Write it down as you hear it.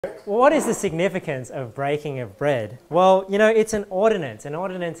What is the significance of breaking of bread? Well, you know, it's an ordinance. An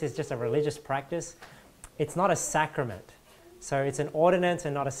ordinance is just a religious practice. It's not a sacrament. So it's an ordinance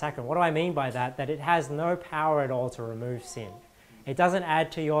and not a sacrament. What do I mean by that? That it has no power at all to remove sin. It doesn't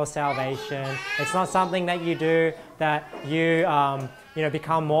add to your salvation. It's not something that you do that you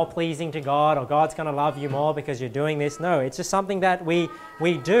become more pleasing to God, or God's going to love you more because you're doing this. No, it's just something that we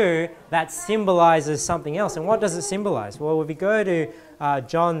do that symbolizes something else. And what does it symbolize? Well, if we go to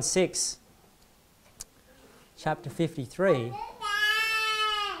John 6, chapter 53,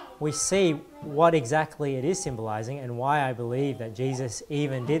 we see what exactly it is symbolizing and why I believe that Jesus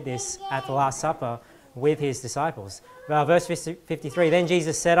even did this at the Last Supper with his disciples. Verse 53, then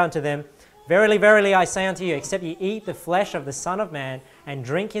Jesus said unto them, Verily, verily, I say unto you, except ye eat the flesh of the Son of Man and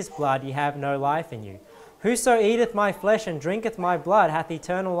drink his blood, ye have no life in you. Whoso eateth my flesh and drinketh my blood hath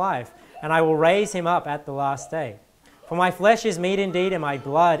eternal life, and I will raise him up at the last day. For my flesh is meat indeed, and my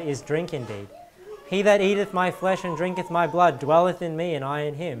blood is drink indeed. He that eateth my flesh and drinketh my blood dwelleth in me, and I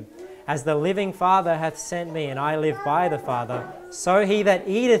in him. As the living Father hath sent me, and I live by the Father, so he that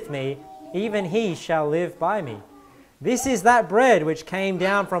eateth me, even he shall live by me. This is that bread which came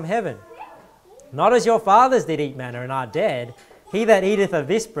down from heaven. Not as your fathers did eat manna and are dead, he that eateth of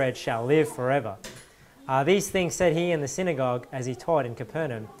this bread shall live forever. These things said he in the synagogue as he taught in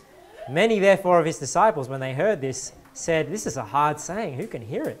Capernaum. Many therefore of his disciples, when they heard this, said, This is a hard saying, who can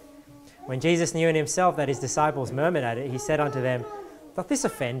hear it? When Jesus knew in himself that his disciples murmured at it, he said unto them, Doth this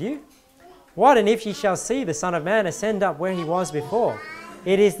offend you? What, and if ye shall see the Son of Man ascend up where he was before?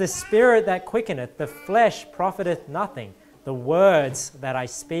 It is the Spirit that quickeneth, the flesh profiteth nothing. The words that I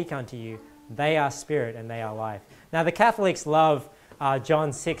speak unto you, they are spirit and they are life. Now the Catholics love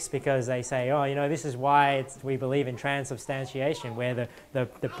John 6 because they say, oh, you know, this is why we believe in transubstantiation, where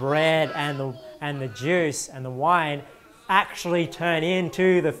the bread and the juice and the wine actually turn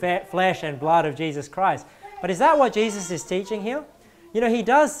into the flesh and blood of Jesus Christ. But is that what Jesus is teaching here? You know, he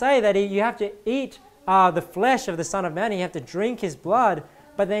does say that you have to eat the flesh of the Son of Man, you have to drink his blood,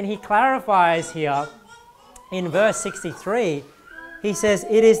 but then he clarifies here in verse 63, he says,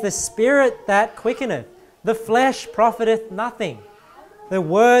 It is the Spirit that quickeneth, the flesh profiteth nothing. The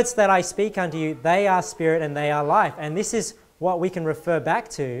words that I speak unto you, they are spirit and they are life. And this is what we can refer back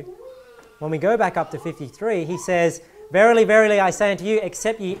to when we go back up to 53. He says, Verily, verily, I say unto you,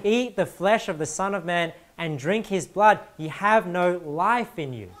 except ye eat the flesh of the Son of Man and drink his blood, ye have no life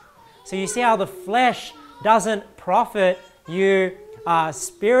in you. So you see how the flesh doesn't profit you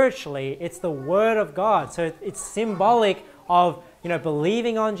spiritually. It's the Word of God. So it's symbolic of, you know,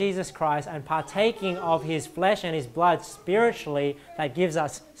 believing on Jesus Christ and partaking of his flesh and his blood spiritually that gives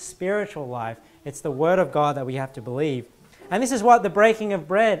us spiritual life. It's the Word of God that we have to believe. And this is what the breaking of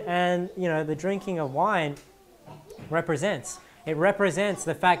bread and, you know, the drinking of wine represents. It represents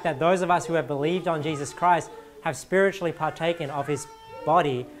the fact that those of us who have believed on Jesus Christ have spiritually partaken of his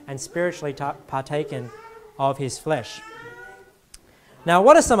body and spiritually partaken of his flesh. Now,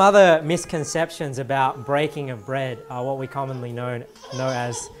 what are some other misconceptions about breaking of bread, what we commonly know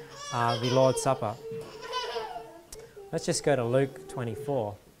as the Lord's Supper? Let's just go to Luke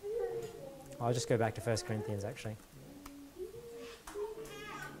 24. I'll just go back to 1 Corinthians, actually.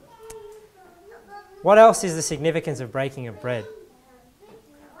 What else is the significance of breaking of bread?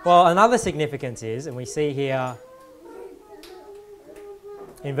 Well, another significance is, and we see here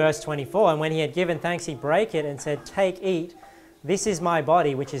in verse 24, and when he had given thanks, he brake it and said, Take, eat. This is my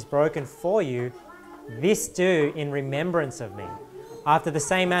body, which is broken for you. This do in remembrance of me. After the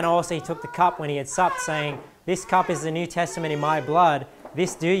same manner also he took the cup when he had supped, saying, This cup is the New Testament in my blood.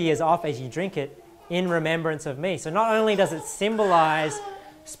 This do ye as oft as ye drink it in remembrance of me. So not only does it symbolize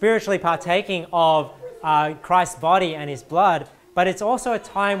spiritually partaking of Christ's body and his blood, but it's also a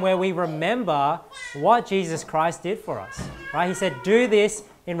time where we remember what Jesus Christ did for us. Right? He said, Do this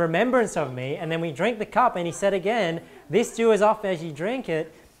in remembrance of me. And then we drink the cup, and he said again, This do as often as you drink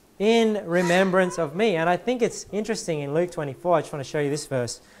it in remembrance of me. And I think it's interesting in Luke 24, I just want to show you this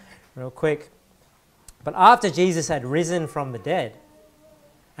verse real quick. But after Jesus had risen from the dead,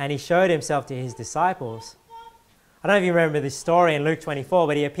 and he showed himself to his disciples, I don't know if you remember this story in Luke 24,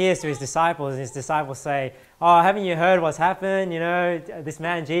 but he appears to his disciples, and his disciples say, Oh, haven't you heard what's happened? You know, this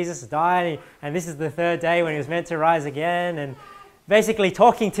man Jesus died, and this is the third day when he was meant to rise again. And basically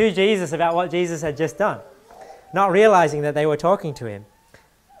talking to Jesus about what Jesus had just done, not realizing that they were talking to him.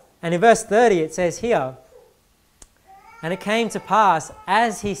 And in verse 30 it says here, And it came to pass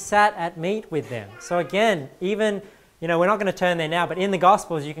as he sat at meat with them. So again, even, you know, we're not going to turn there now, but in the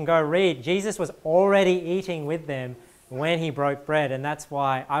Gospels you can go read, Jesus was already eating with them when he broke bread. And that's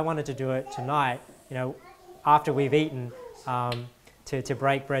why I wanted to do it tonight, you know, after we've eaten, to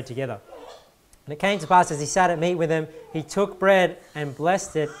break bread together. And it came to pass as he sat at meat with them, he took bread and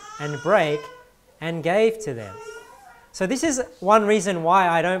blessed it and brake and gave to them. So this is one reason why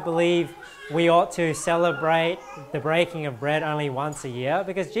I don't believe we ought to celebrate the breaking of bread only once a year,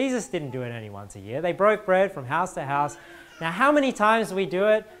 because Jesus didn't do it only once a year. They broke bread from house to house. Now, how many times we do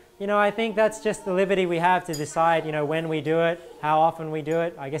it, I think that's just the liberty we have to decide, when we do it, how often we do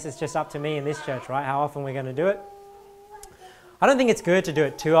it. I guess it's just up to me in this church, right? How often we're going to do it. I don't think it's good to do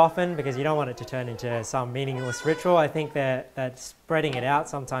it too often because you don't want it to turn into some meaningless ritual. I think that spreading it out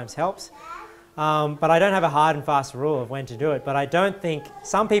sometimes helps. But I don't have a hard and fast rule of when to do it. But I don't think,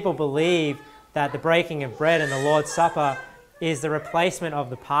 some people believe that the breaking of bread and the Lord's Supper is the replacement of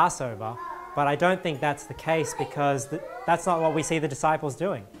the Passover. But I don't think that's the case, because that's not what we see the disciples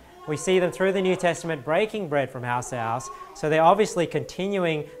doing. We see them through the New Testament breaking bread from house to house. So they're obviously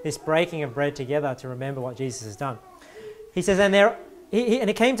continuing this breaking of bread together to remember what Jesus has done. He says, and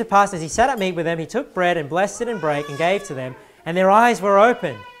it came to pass as he sat at meat with them, he took bread and blessed it and brake and gave to them. And their eyes were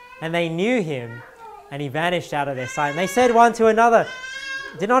opened, and they knew him, and he vanished out of their sight. And they said one to another,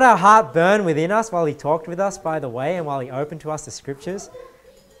 did not our heart burn within us while he talked with us by the way, and while he opened to us the scriptures?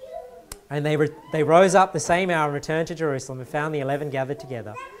 And they rose up the same hour and returned to Jerusalem, and found the 11 gathered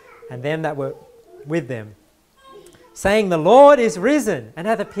together, and them that were with them, saying, the Lord is risen, and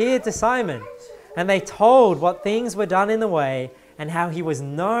hath appeared to Simon. And they told what things were done in the way, and how he was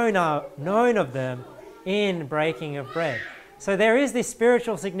known of them in breaking of bread. So there is this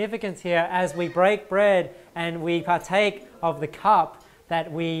spiritual significance here as we break bread and we partake of the cup,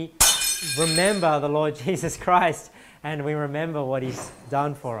 that we remember the Lord Jesus Christ and we remember what he's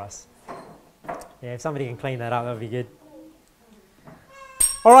done for us. Yeah, if somebody can clean that up, that would be good.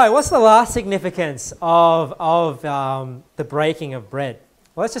 All right, what's the last significance of the breaking of bread?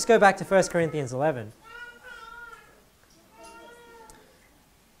 Well, let's just go back to 1 Corinthians 11.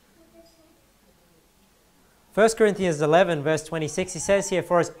 First Corinthians 11, verse 26, he says here,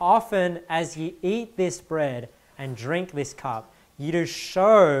 for as often as ye eat this bread and drink this cup, ye do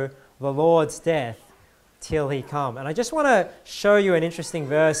show the Lord's death till he come. And I just want to show you an interesting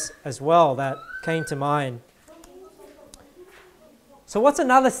verse as well that came to mind. So what's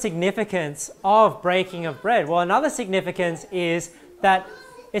another significance of breaking of bread? Well, another significance is that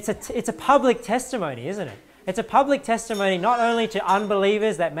it's a public testimony, isn't it? It's a public testimony not only to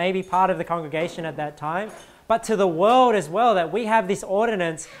unbelievers that may be part of the congregation at that time, but to the world as well, that we have this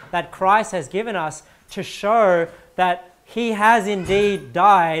ordinance that Christ has given us to show that he has indeed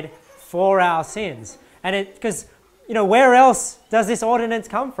died for our sins. And because, where else does this ordinance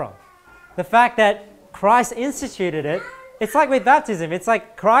come from? The fact that Christ instituted it, it's like with baptism. It's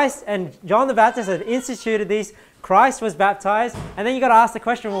like Christ and John the Baptist have instituted these. Christ was baptized, and then you got to ask the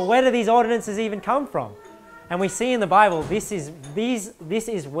question, well, where do these ordinances even come from? And we see in the Bible, this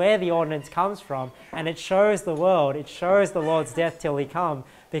is where the ordinance comes from, and it shows the world, it shows the Lord's death till he come,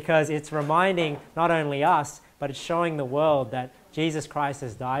 because it's reminding not only us, but it's showing the world that Jesus Christ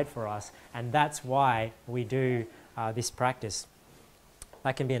has died for us, and that's why we do this practice.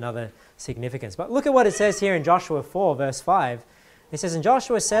 That can be another significance. But look at what it says here in Joshua 4, verse 5. It says, and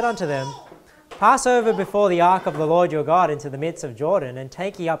Joshua said unto them, pass over before the ark of the Lord your God into the midst of Jordan, and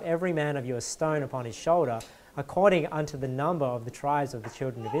take ye up every man of you a stone upon his shoulder, according unto the number of the tribes of the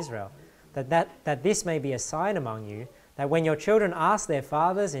children of Israel, that this may be a sign among you, that when your children ask their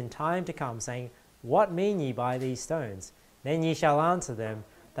fathers in time to come, saying, what mean ye by these stones? Then ye shall answer them,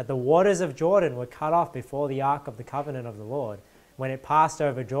 that the waters of Jordan were cut off before the ark of the covenant of the Lord, when it passed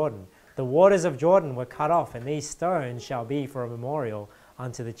over Jordan. The waters of Jordan were cut off, and these stones shall be for a memorial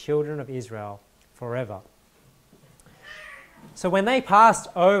unto the children of Israel forever. So when they passed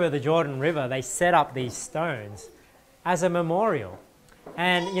over the Jordan River, they set up these stones as a memorial.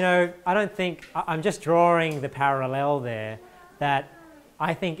 And, I'm just drawing the parallel there, that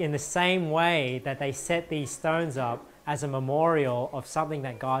I think in the same way that they set these stones up as a memorial of something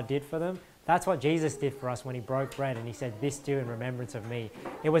that God did for them, that's what Jesus did for us when he broke bread and he said, this do in remembrance of me.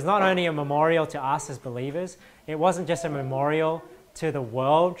 It was not only a memorial to us as believers, it wasn't just a memorial to the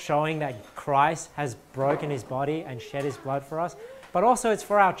world, showing that Christ has broken his body and shed his blood for us, but also it's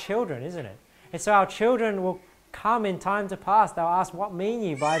for our children, isn't it? And so our children will come in time to pass. They'll ask, what mean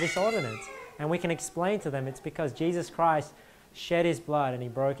you by this ordinance? And we can explain to them it's because Jesus Christ shed his blood and he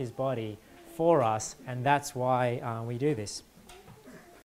broke his body for us, and that's why we do this.